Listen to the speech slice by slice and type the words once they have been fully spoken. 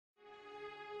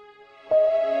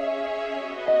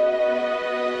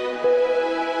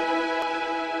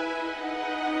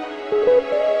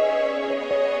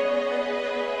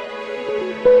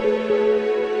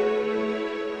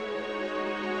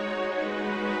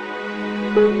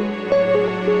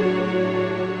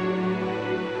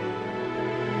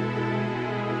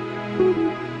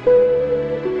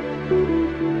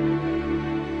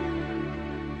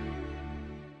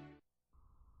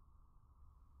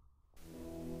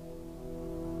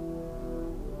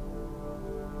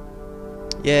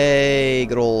Yay,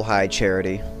 good old high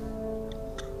charity.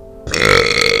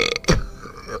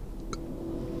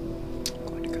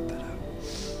 Going to cut that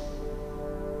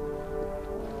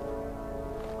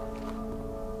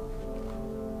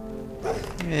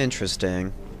out.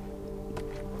 Interesting.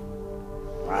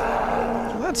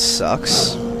 Well, that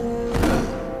sucks.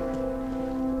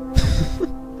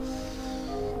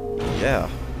 Yeah,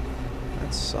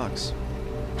 that sucks.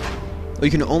 Well,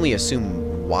 you can only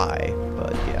assume why,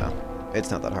 but yeah. It's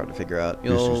not that hard to figure out.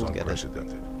 You'll get it. This is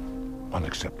unprecedented.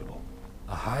 Unacceptable.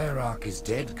 A hierarch is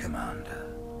dead,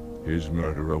 Commander. His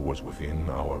murderer was within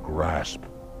our grasp.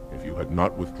 If you had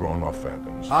not withdrawn our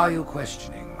phantoms... Are you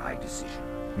questioning my decision?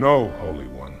 No, Holy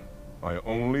One. I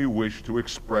only wish to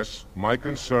express my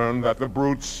concern that the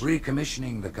brutes...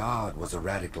 Recommissioning the Guard was a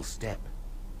radical step.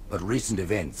 But recent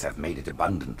events have made it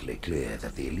abundantly clear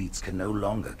that the elites can no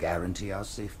longer guarantee our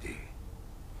safety.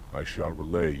 I shall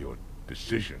relay your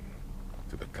decision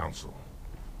to the Council.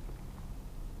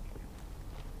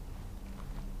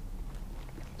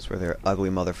 I swear they're ugly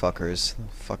motherfuckers.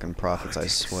 Fucking prophets, I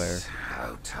swear.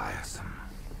 How tiresome.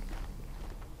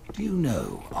 Do you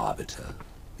know, Arbiter,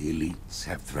 the elites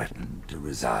have threatened to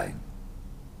resign?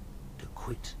 To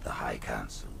quit the High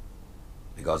Council.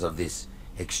 Because of this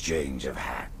exchange of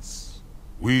hats.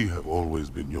 We have always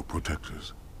been your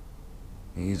protectors.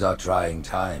 These are trying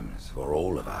times for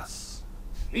all of us.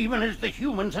 Even as the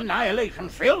humans' annihilation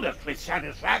filled us with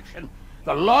satisfaction,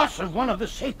 the loss of one of the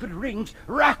sacred rings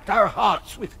racked our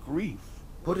hearts with grief.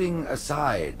 Putting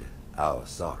aside our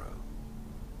sorrow,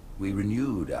 we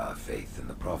renewed our faith in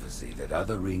the prophecy that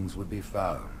other rings would be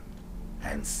found,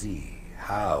 and see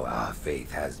how our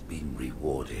faith has been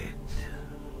rewarded.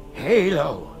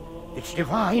 Halo, its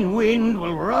divine wind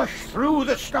will rush through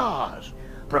the stars,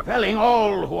 propelling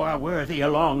all who are worthy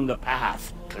along the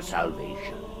path to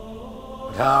salvation.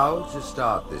 But how to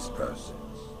start this process?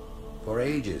 For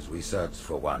ages we searched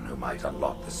for one who might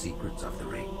unlock the secrets of the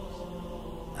rings.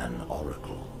 An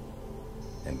oracle.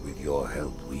 And with your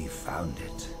help we found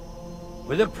it.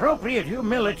 With appropriate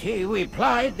humility we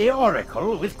plied the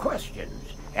oracle with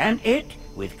questions, and it,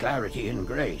 with clarity and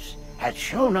grace, has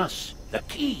shown us the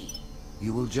key.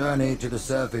 You will journey to the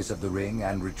surface of the ring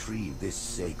and retrieve this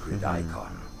sacred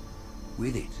icon.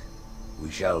 With it, we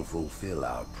shall fulfill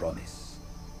our promise.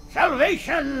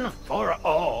 Salvation for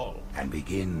all. And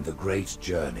begin the great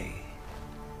journey.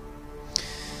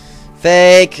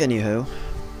 Fake! Anywho.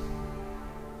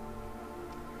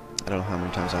 I don't know how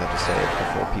many times I have to say it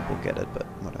before people get it, but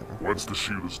whatever. Once the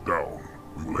shield is down,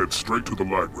 we will head straight to the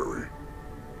library.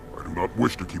 I do not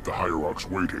wish to keep the hierarchs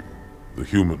waiting. The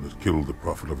human that killed the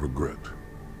Prophet of Regret.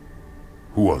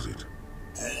 Who was it?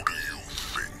 Who do you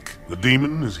think? The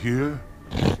demon is here?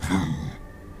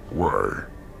 Why?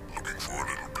 Looking for a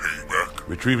little payback?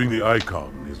 Retrieving the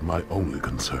icon is my only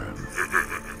concern.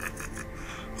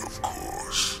 Of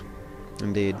course.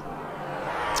 Indeed.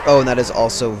 Oh, and that is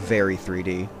also very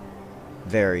 3D.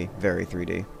 Very, very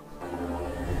 3D.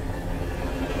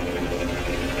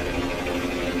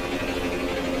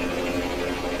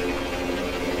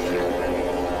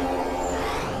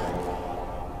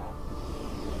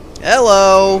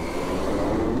 Hello!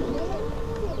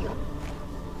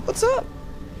 What's up?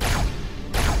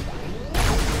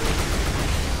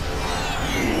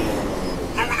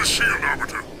 Lower the shield,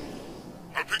 Arbiter.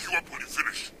 I'll pick you up when you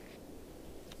finish.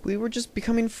 We were just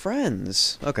becoming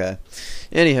friends. Okay.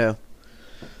 Anyhow.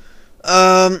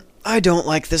 I don't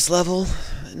like this level.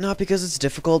 Not because it's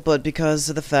difficult, but because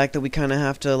of the fact that we kind of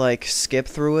have to, like, skip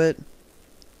through it.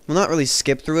 Well, not really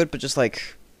skip through it, but just,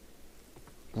 like,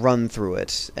 run through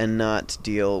it and not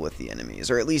deal with the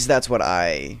enemies. Or at least that's what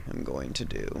I am going to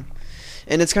do.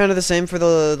 And it's kind of the same for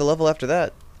the level after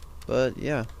that. But,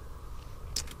 yeah.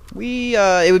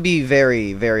 It would be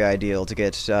very, very ideal to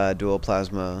get dual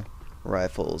plasma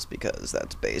rifles, because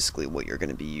that's basically what you're going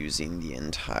to be using the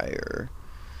entire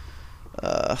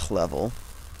level.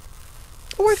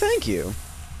 Or thank you.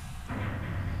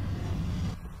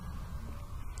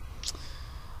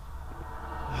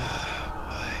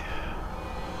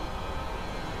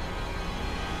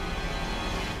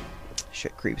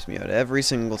 Shit creeps me out every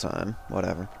single time.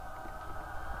 Whatever.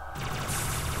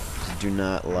 Just do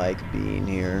not like being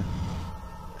here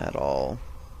at all.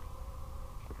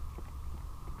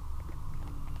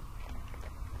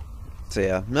 So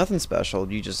yeah, nothing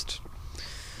special. You just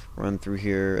run through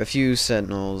here. A few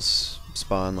sentinels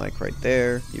spawn like right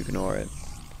there, you ignore it.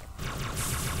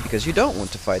 Because you don't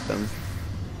want to fight them.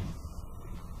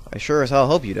 I sure as hell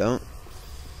hope you don't.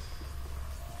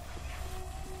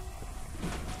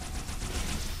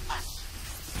 I'm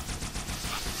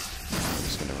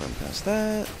just gonna run past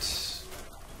that.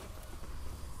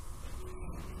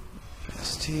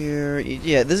 Past here.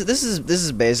 Yeah, this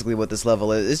is basically what this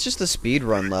level is. It's just a speed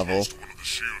run level. One of the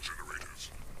shield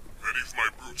generators. Many of my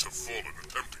brutes have fallen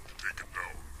attempting to take it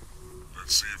down.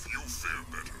 Let's see if you fare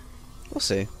better. We'll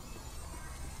see.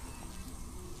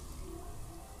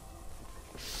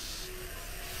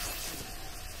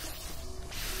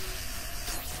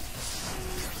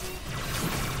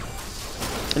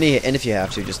 And if you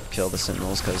have to, just kill the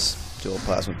sentinels, because dual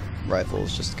plasma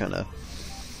rifles just kind of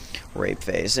rape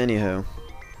face. Anywho.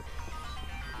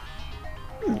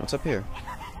 What's up here?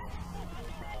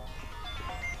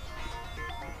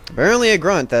 Apparently a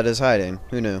grunt that is hiding.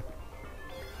 Who knew?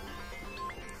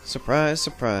 Surprise,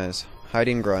 surprise.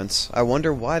 Hiding grunts. I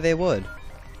wonder why they would.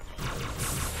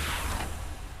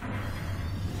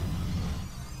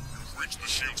 You've reached the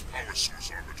shield's power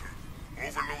source, Arbiter.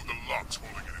 Overload the locks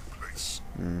holding it in place.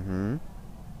 Mm-hmm.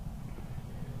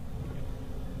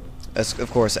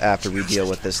 Of course, after we deal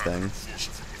with this thing.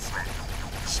 Closer from the front,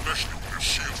 especially when their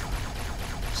shields are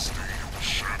removed. Stay in the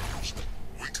shadows.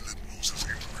 Wait till it loses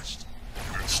interest.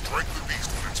 Then strike the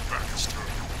beast when its back is turned.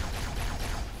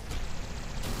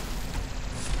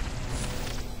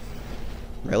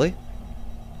 Really?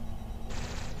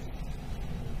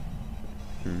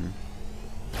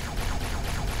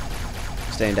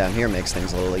 Staying down here makes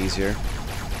things a little easier.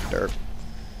 Derp.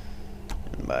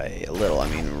 And by a little, I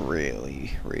mean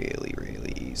really, really,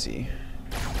 really easy.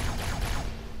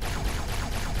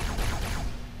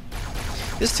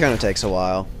 This kind of takes a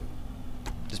while.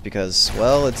 Just because,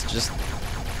 well, it's just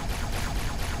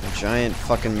a giant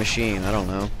fucking machine. I don't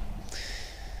know.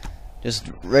 Just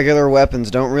regular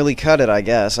weapons don't really cut it, I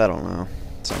guess. I don't know.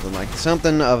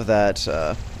 Something of that.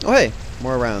 Oh, hey,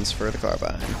 more rounds for the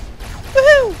carbine.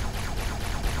 Woohoo!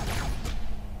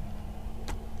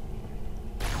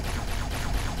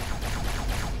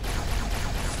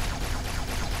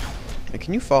 Hey,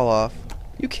 can you fall off?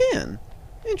 You can.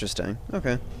 Interesting.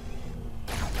 Okay.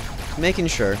 Just making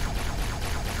sure.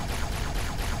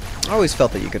 I always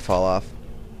felt that you could fall off.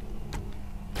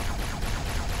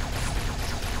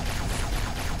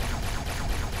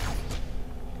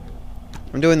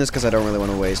 I'm doing this because I don't really want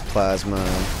to waste plasma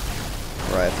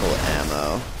rifle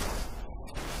ammo.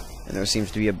 And there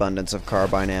seems to be abundance of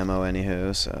carbine ammo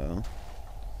anywho, so...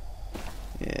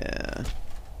 yeah.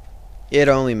 It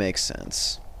only makes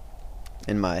sense.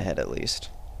 In my head, at least.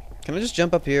 Can I just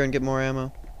jump up here and get more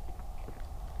ammo?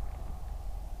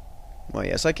 Well,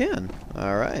 yes I can.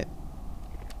 Alright.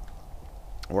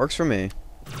 Works for me.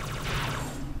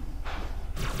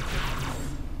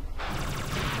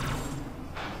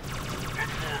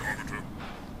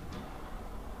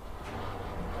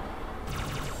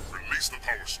 Release the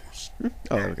power source.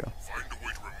 Oh, there we go. Find a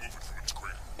way to remove it from its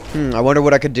cradle. I wonder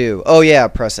what I could do. Oh yeah,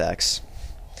 press X.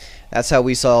 That's how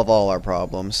we solve all our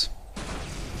problems.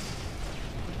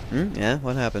 Yeah,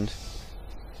 what happened?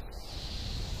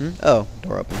 Oh,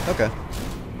 door open. Okay.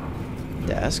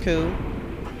 That's cool.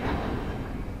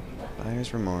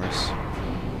 Buyer's remorse.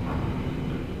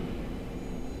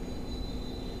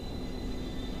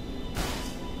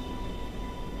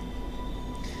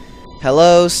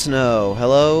 Hello, snow.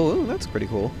 Hello. Ooh, that's pretty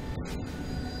cool.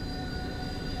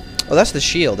 Oh, that's the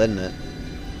shield, isn't it?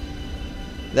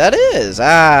 That is!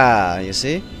 Ah, you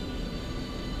see?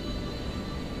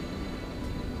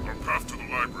 Our path to the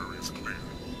library is clear.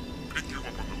 Pick you up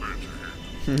on the ledge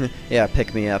ahead. Yeah,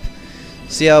 pick me up.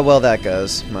 See how well that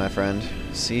goes, my friend.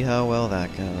 See how well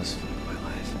that goes. Fuck my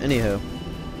life. Anywho.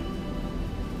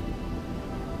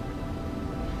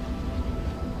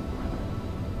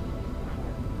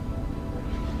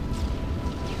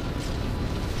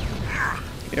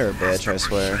 You're a bitch, I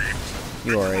swear.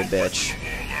 You are a bitch.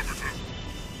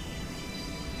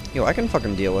 Yo, I can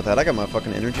fucking deal with that. I got my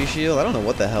fucking energy shield. I don't know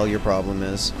what the hell your problem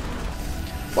is.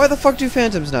 Why the fuck do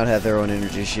Phantoms not have their own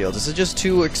energy shields? Is it just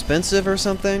too expensive or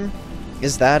something?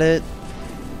 Is that it?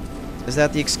 Is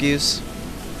that the excuse?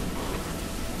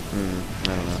 I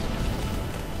don't know.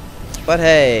 But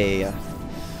hey,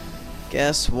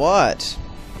 guess what?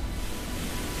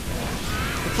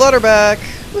 The Flutterback!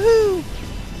 Woohoo!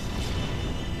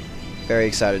 Very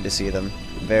excited to see them.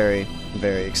 Very,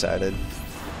 very excited.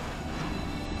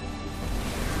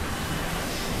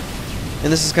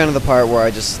 And this is kind of the part where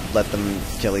I just let them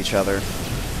kill each other.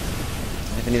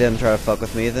 If any of them try to fuck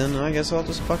with me, then I guess I'll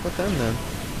just fuck with them then.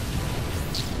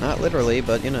 Not literally,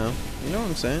 but you know what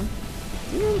I'm saying.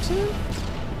 You know what I'm saying?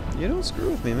 You don't screw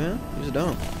with me, man. You just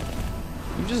don't.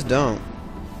 You just don't.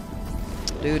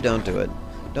 Dude, don't do it.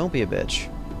 Don't be a bitch.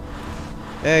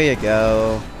 There you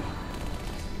go.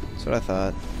 That's what I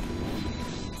thought.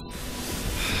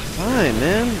 Fine,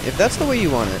 man. If that's the way you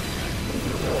want it,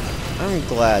 I'm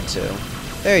glad to.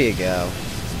 There you go.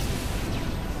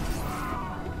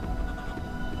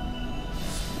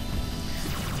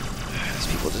 These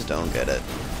people just don't get it.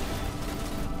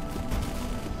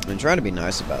 I'm trying to be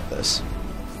nice about this.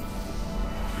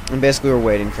 And basically we're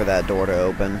waiting for that door to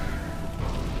open.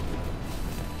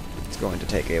 It's going to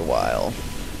take a while.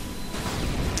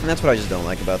 And that's what I just don't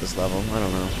like about this level. I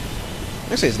don't know.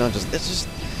 Actually, it's not just... It's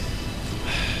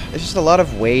just a lot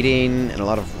of waiting and a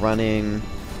lot of running.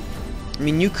 I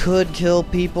mean, you could kill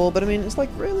people, but I mean, it's like,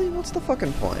 really? What's the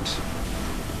fucking point?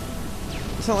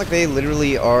 It's not like they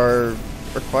literally are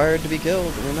required to be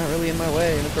killed, and they're not really in my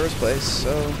way in the first place,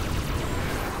 so...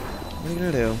 What are you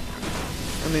gonna do?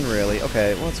 I mean, really.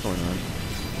 Okay, what's going on?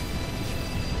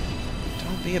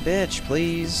 Don't be a bitch,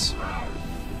 please.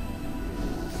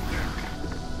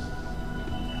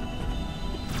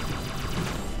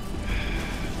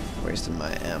 Wasting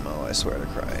my ammo, I swear to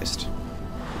Christ.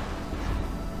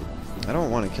 I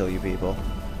don't want to kill you people.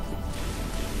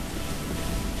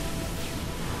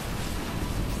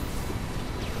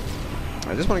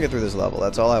 I just want to get through this level,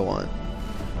 that's all I want.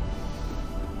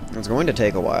 It's going to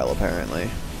take a while, apparently.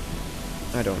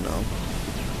 I don't know.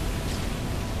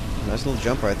 Nice little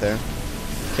jump right there.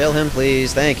 Kill him,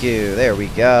 please. Thank you. There we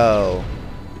go.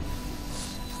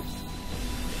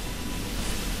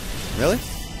 Really?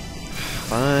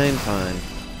 Fine, fine.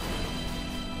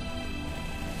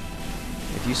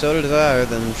 If you so desire,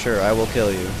 then sure, I will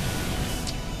kill you.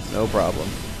 No problem.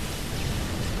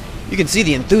 You can see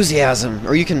the enthusiasm,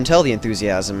 or you can tell the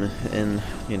enthusiasm in,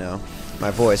 you know,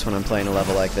 my voice when I'm playing a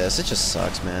level like this. It just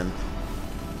sucks, man.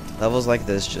 Levels like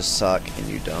this just suck, and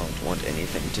you don't want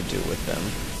anything to do with them.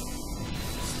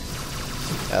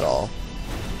 At all.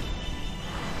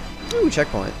 Ooh,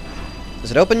 checkpoint.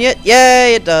 Does it open yet?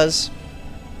 Yay, it does!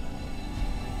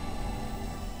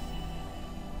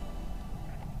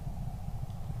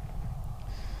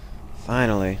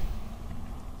 Finally.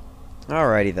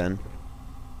 Alrighty then.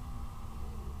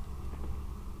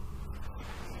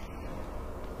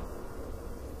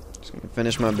 Just gonna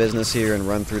finish my business here and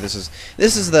run through. This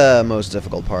is the most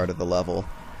difficult part of the level,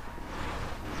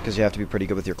 because you have to be pretty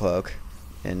good with your cloak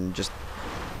and just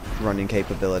running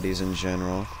capabilities in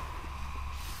general.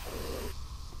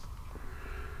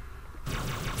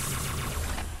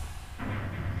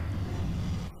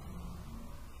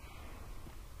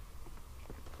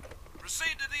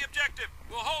 Proceed to the objective.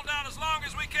 We'll hold down as long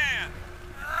as we can.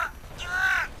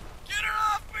 Get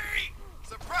her off me!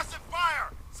 Suppressive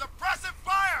fire! Suppressive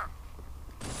fire!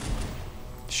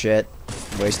 Shit.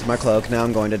 Wasted my cloak. Now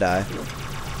I'm going to die.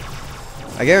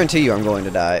 I guarantee you I'm going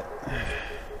to die.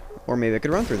 Or maybe I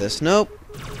could run through this. Nope.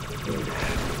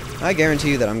 I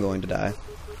guarantee you that I'm going to die.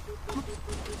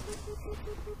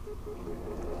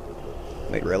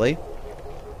 Wait, really?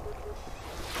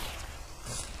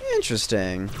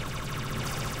 Interesting.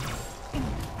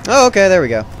 Oh, okay, there we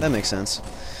go. That makes sense.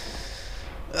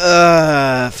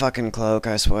 Fucking cloak,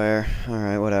 I swear.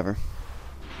 Alright, whatever.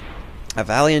 A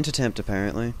valiant attempt,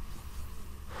 apparently.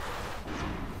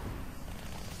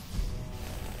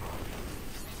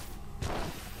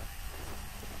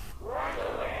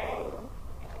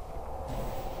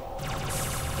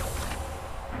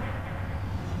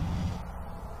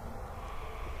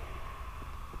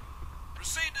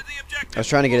 Proceed to the objective. I was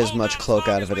trying to get We'll as hold much down as cloak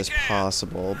long out of as it we as can.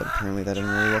 possible, but apparently that didn't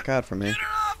really work out for me. Get her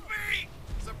off me!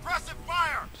 Suppressive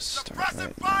fire! Just start Suppressive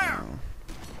right fire! now.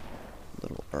 A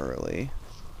little early.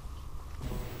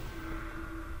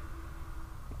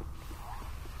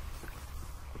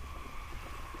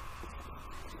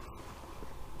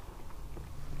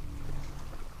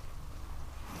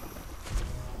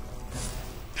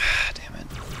 Damn it.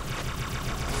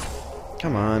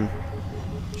 Come on.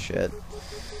 Shit.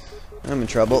 I'm in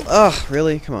trouble. Ugh,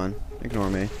 really? Come on. Ignore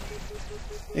me.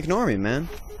 Ignore me, man.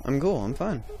 I'm cool. I'm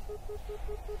fine.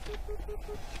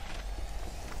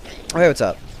 Oh, hey, what's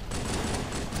up?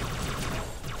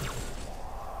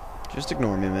 Just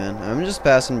ignore me, man. I'm just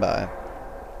passing by.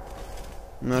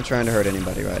 I'm not trying to hurt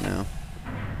anybody right now.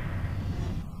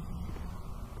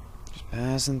 Just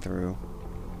passing through.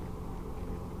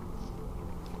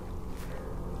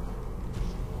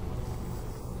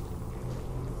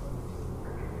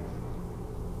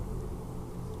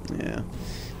 Yeah.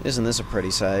 Isn't this a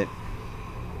pretty sight?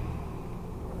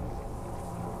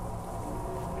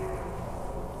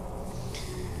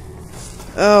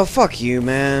 Oh, fuck you,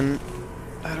 man.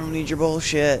 I don't need your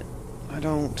bullshit. I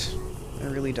don't. I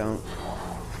really don't.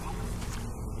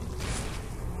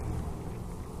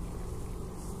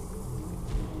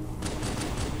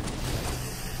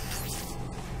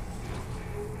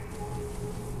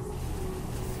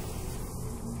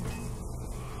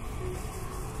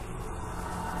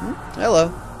 Hello.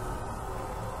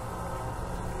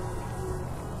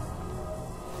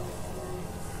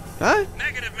 Huh?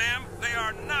 Negative, ma'am. They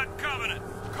are not Covenant.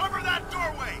 Cover that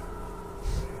doorway!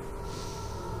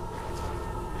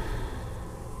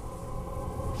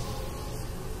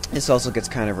 This also gets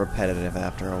kind of repetitive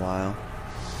after a while.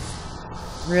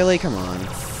 Really? Come on.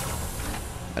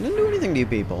 I didn't do anything to you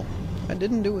people. I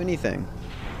didn't do anything.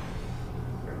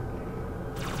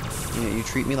 You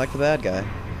treat me like the bad guy.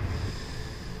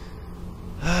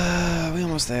 We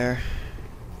almost there.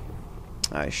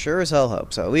 I sure as hell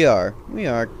hope so. We are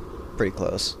pretty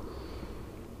close.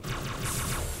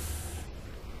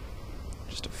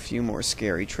 Just a few more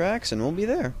scary tracks and we'll be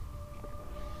there.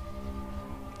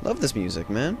 Love this music,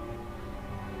 man.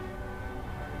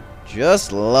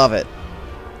 Just love it.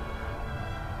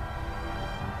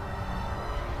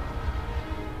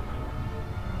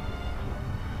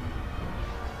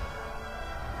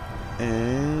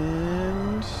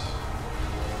 And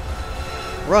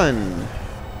run.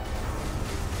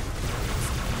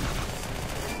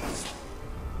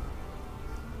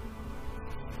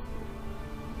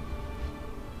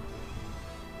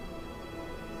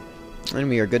 And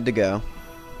we are good to go.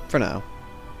 For now.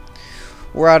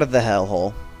 We're out of the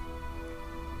hellhole.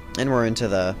 And we're into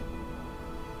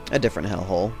a different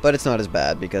hellhole. But it's not as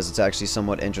bad because it's actually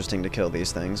somewhat interesting to kill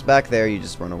these things. Back there, you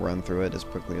just want to run through it as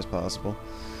quickly as possible.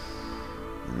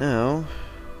 Now,